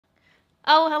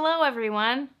Oh, hello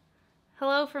everyone.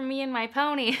 Hello from me and my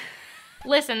pony.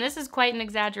 Listen, this is quite an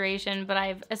exaggeration, but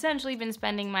I've essentially been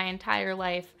spending my entire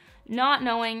life not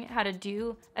knowing how to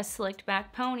do a slicked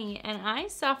back pony, and I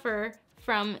suffer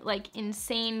from like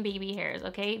insane baby hairs,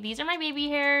 okay? These are my baby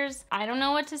hairs. I don't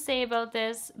know what to say about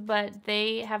this, but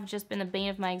they have just been the bane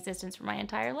of my existence for my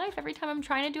entire life. Every time I'm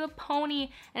trying to do a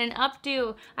pony and an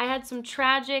updo, I had some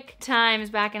tragic times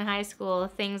back in high school,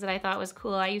 things that I thought was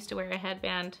cool. I used to wear a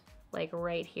headband like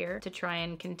right here to try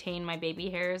and contain my baby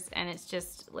hairs, and it's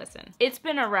just, listen, it's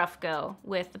been a rough go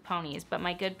with the ponies, but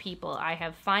my good people, I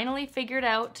have finally figured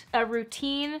out a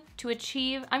routine to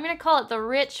achieve, I'm gonna call it the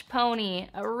rich pony,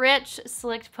 a rich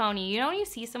slicked pony. You know when you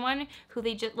see someone who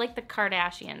they just, like the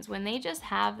Kardashians, when they just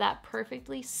have that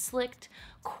perfectly slicked,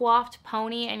 coiffed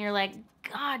pony and you're like,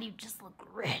 God, you just look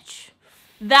rich.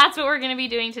 That's what we're gonna be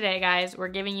doing today, guys. We're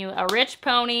giving you a rich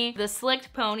pony, the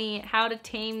slicked pony, how to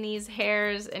tame these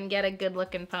hairs and get a good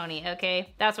looking pony,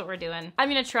 okay? That's what we're doing. I'm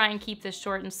gonna try and keep this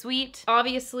short and sweet.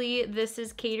 Obviously, this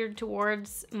is catered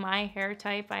towards my hair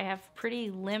type. I have pretty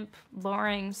limp,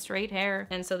 boring, straight hair,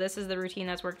 and so this is the routine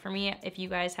that's worked for me. If you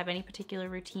guys have any particular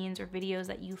routines or videos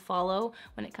that you follow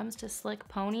when it comes to slick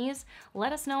ponies,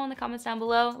 let us know in the comments down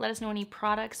below. Let us know any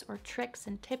products or tricks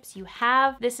and tips you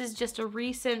have. This is just a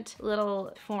recent little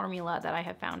formula that I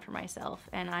have found for myself,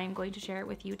 and I'm going to share it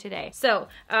with you today. So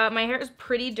my hair is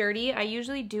pretty dirty. I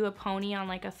usually do a pony on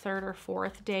like a 3rd or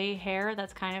 4th day hair.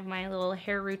 That's kind of my little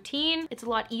hair routine. It's a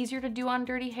lot easier to do on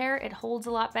dirty hair. It holds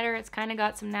a lot better. It's kind of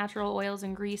got some natural oils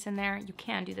and grease in there. You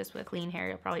can do this with clean hair.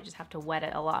 You'll probably just have to wet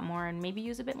it a lot more and maybe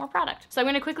use a bit more product. So I'm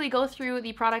going to quickly go through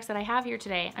the products that I have here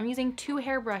today. I'm using 2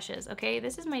 hairbrushes, okay?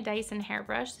 This is my Dyson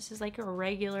hairbrush. This is like a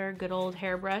regular good old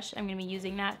hairbrush. I'm going to be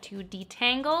using that to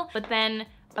detangle, but then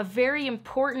a very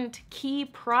important key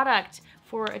product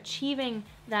for achieving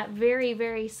that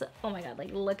very, oh my God,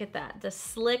 like look at that. The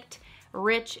slicked,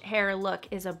 rich hair look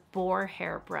is a Boar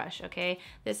hairbrush, okay?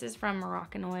 This is from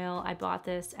Moroccan-Oil. I bought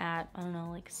this at, I don't know,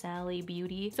 like Sally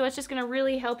Beauty. So it's just gonna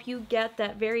really help you get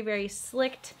that very, very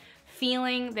slicked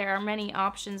feeling. There are many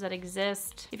options that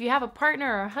exist. If you have a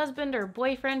partner or a husband or a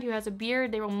boyfriend who has a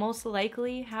beard, they will most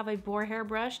likely have a Boar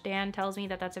hairbrush. Dan tells me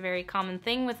that that's a very common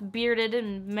thing with bearded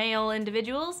and male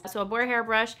individuals. So a Boar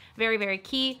hairbrush, very, very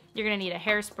key. You're gonna need a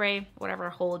hairspray, whatever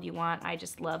hold you want. I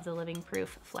just love the Living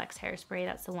Proof Flex hairspray.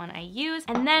 That's the one I use.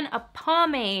 And then a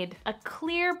pomade, a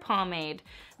clear pomade.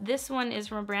 This one is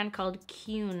from a brand called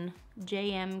Keune.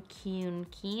 Keune.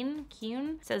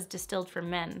 It says distilled for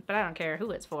men, but I don't care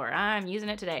who it's for. I'm using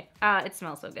it today. It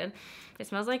smells so good. It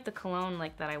smells like the cologne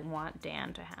like that I want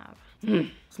Dan to have.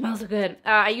 Smells so good.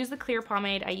 I use the clear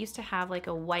pomade. I used to have like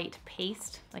a white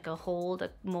paste, like a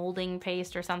molding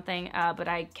paste or something, but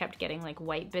I kept getting like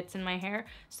white bits in my hair,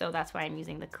 so that's why I'm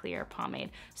using the clear pomade.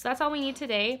 So that's all we need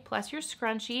today, plus your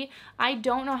scrunchie. I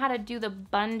don't know how to do the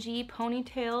bungee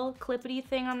ponytail clippity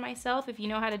thing on myself. If you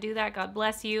know how to do that, God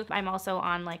bless you. I'm also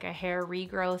on like a hair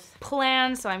regrowth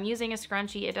plan, so I'm using a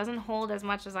scrunchie. It doesn't hold as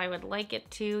much as I would like it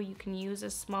to. You can use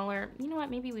a smaller, you know what,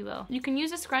 maybe we will. You can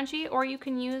use a scrunchie or you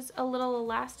can use a little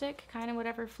elastic, kind of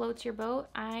whatever floats your boat.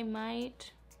 I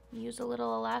might use a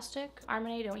little elastic.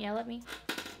 Armani, don't yell at me.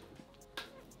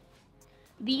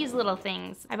 These little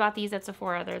things, I bought these at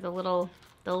Sephora. They're the little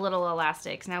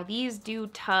elastics. Now these do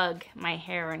tug my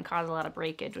hair and cause a lot of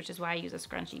breakage, which is why I use a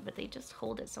scrunchie, but they just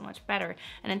hold it so much better.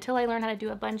 And until I learn how to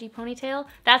do a bungee ponytail,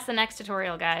 that's the next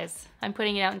tutorial, guys. I'm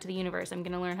putting it out into the universe. I'm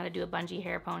gonna learn how to do a bungee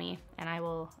hair pony, and I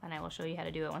will show you how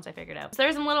to do it once I figure it out. So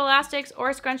there's some little elastics or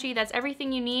a scrunchie. That's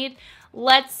everything you need.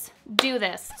 Let's do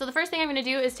this. So the first thing I'm gonna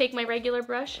do is take my regular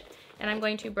brush, and I'm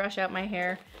going to brush out my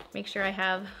hair. Make sure I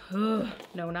have no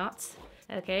knots.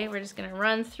 Okay, we're just gonna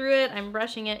run through it. I'm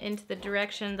brushing it into the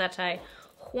direction that I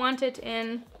want it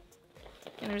in.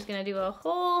 And I'm just gonna do a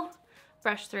whole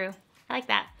brush through, like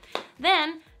that.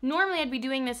 Then, normally I'd be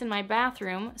doing this in my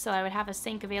bathroom, so I would have a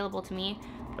sink available to me.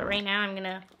 But right now I'm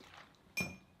gonna,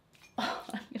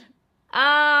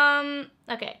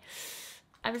 okay.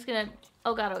 I'm just gonna,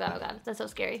 oh God, that's so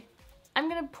scary. I'm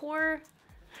gonna pour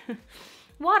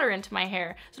water into my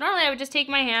hair. So normally I would just take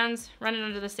my hands, run it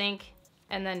under the sink,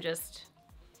 and then just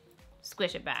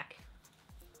squish it back.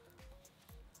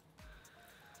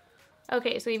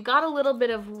 Okay, so you've got a little bit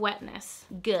of wetness.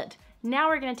 Good. Now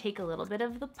we're gonna take a little bit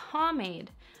of the pomade.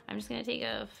 I'm just gonna take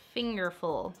a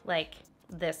fingerful, like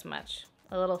this much,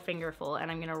 a little fingerful,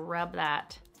 and I'm gonna rub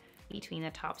that between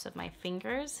the tops of my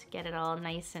fingers, get it all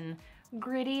nice and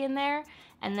gritty in there,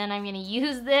 and then I'm gonna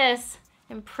use this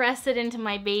and press it into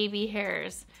my baby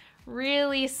hairs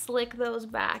really slick those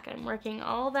back. I'm working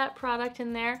all that product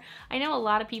in there. I know a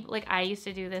lot of people, like I used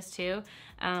to do this too.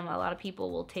 A lot of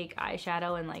people will take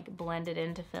eyeshadow and like blend it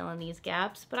in to fill in these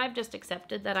gaps, but I've just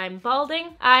accepted that I'm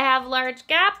balding. I have large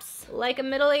gaps like a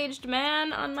middle-aged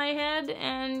man on my head,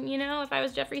 and you know, if I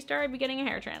was Jeffree Star, I'd be getting a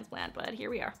hair transplant, but here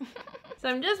we are. So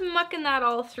I'm just mucking that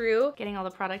all through, getting all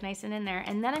the product nice and in there,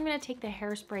 and then I'm gonna take the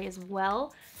hairspray as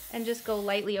well and just go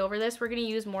lightly over this. We're gonna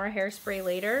use more hairspray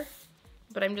later,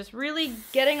 but I'm just really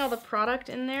getting all the product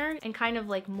in there and kind of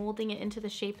like molding it into the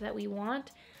shape that we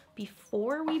want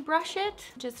before we brush it,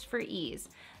 just for ease.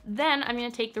 Then I'm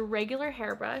gonna take the regular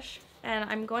hairbrush and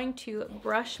I'm going to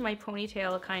brush my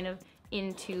ponytail kind of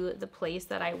into the place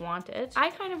that I want it. I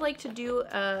kind of like to do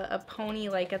a pony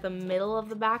like at the middle of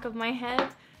the back of my head.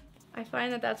 I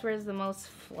find that that's where it's the most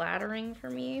flattering for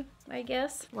me, I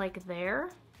guess, like there.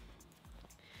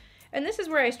 And this is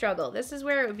where I struggle. This is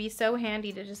where it would be so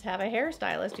handy to just have a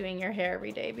hairstylist doing your hair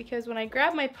every day, because when I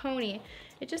grab my pony,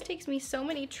 it just takes me so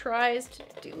many tries to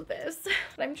do this.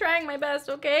 But I'm trying my best,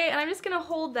 okay? And I'm just gonna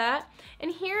hold that.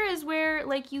 And here is where,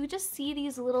 like, you just see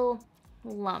these little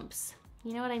lumps.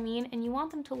 You know what I mean? And you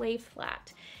want them to lay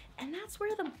flat. And that's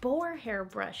where the boar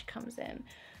hairbrush comes in.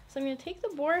 So I'm gonna take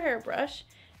the boar hairbrush,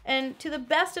 and to the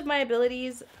best of my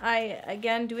abilities,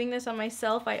 again, doing this on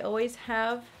myself, I always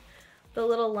have the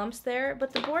little lumps there,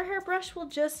 but the boar hairbrush will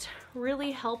just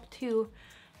really help to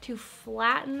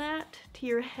flatten that to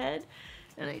your head.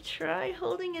 And I try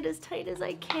holding it as tight as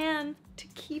I can to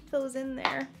keep those in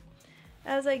there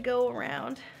as I go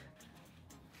around.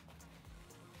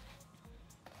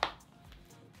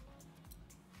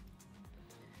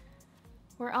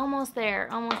 We're almost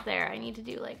there, almost there. I need to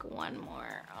do like one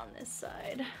more on this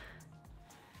side.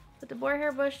 But the boar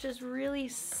hairbrush just really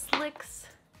slicks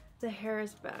the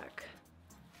hairs back.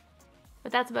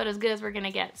 But that's about as good as we're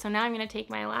gonna get. So now I'm gonna take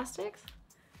my elastics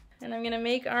and I'm gonna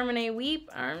make Armene weep.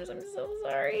 Arms, I'm so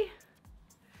sorry.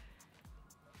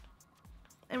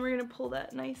 And we're gonna pull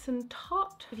that nice and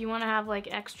taut. If you wanna have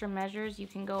like extra measures, you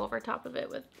can go over top of it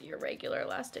with your regular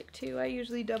elastic too. I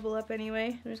usually double up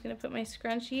anyway. I'm just gonna put my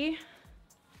scrunchie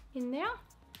in there.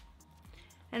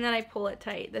 And then I pull it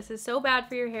tight. This is so bad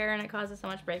for your hair and it causes so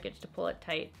much breakage to pull it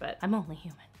tight, but I'm only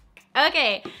human.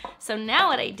 Okay, so now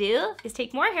what I do is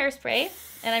take more hairspray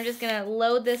and I'm just gonna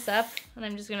load this up and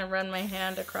I'm just gonna run my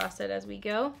hand across it as we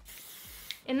go.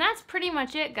 And that's pretty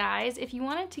much it, guys. If you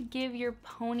wanted to give your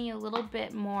pony a little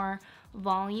bit more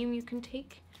volume, you can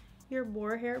take your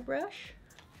boar hairbrush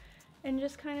and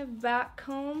just kind of back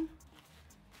comb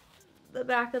the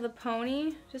back of the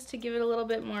pony just to give it a little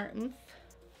bit more oomph.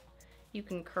 You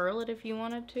can curl it if you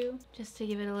wanted to, just to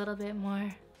give it a little bit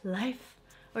more life.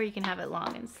 Or you can have it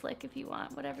long and slick if you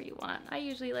want, whatever you want. I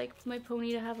usually like my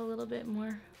pony to have a little bit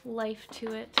more life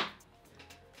to it.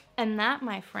 And that,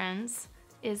 my friends,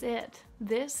 is it.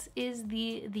 This is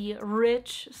the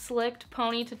rich, slicked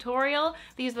pony tutorial.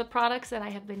 These are the products that I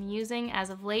have been using as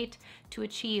of late to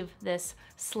achieve this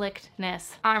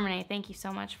slickedness. Armene, thank you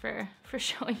so much for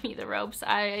showing me the ropes.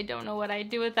 I don't know what I'd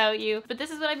do without you. But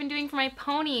this is what I've been doing for my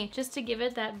pony, just to give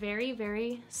it that very,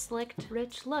 very slicked,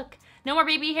 rich look. No more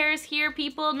baby hairs here,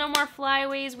 people. No more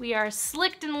flyaways. We are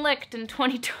slicked and licked in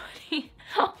 2020.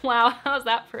 Wow, how's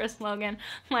that for a slogan?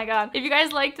 Oh my god. If you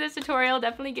guys liked this tutorial,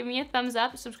 definitely give me a thumbs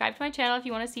up. Subscribe to my channel if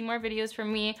you want to see more videos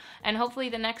from me. And hopefully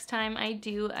the next time I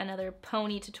do another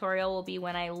pony tutorial will be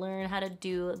when I learn how to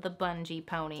do the bungee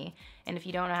pony. And if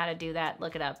you don't know how to do that,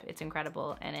 look it up. It's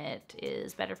incredible and it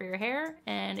is better for your hair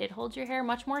and it holds your hair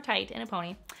much more tight in a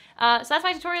pony. So that's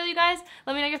my tutorial, you guys.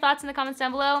 Let me know your thoughts in the comments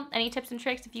down below. Any tips and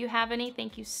tricks if you have any.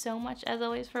 Thank you so much as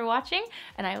always for watching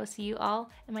and I will see you all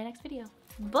in my next video.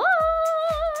 Bye!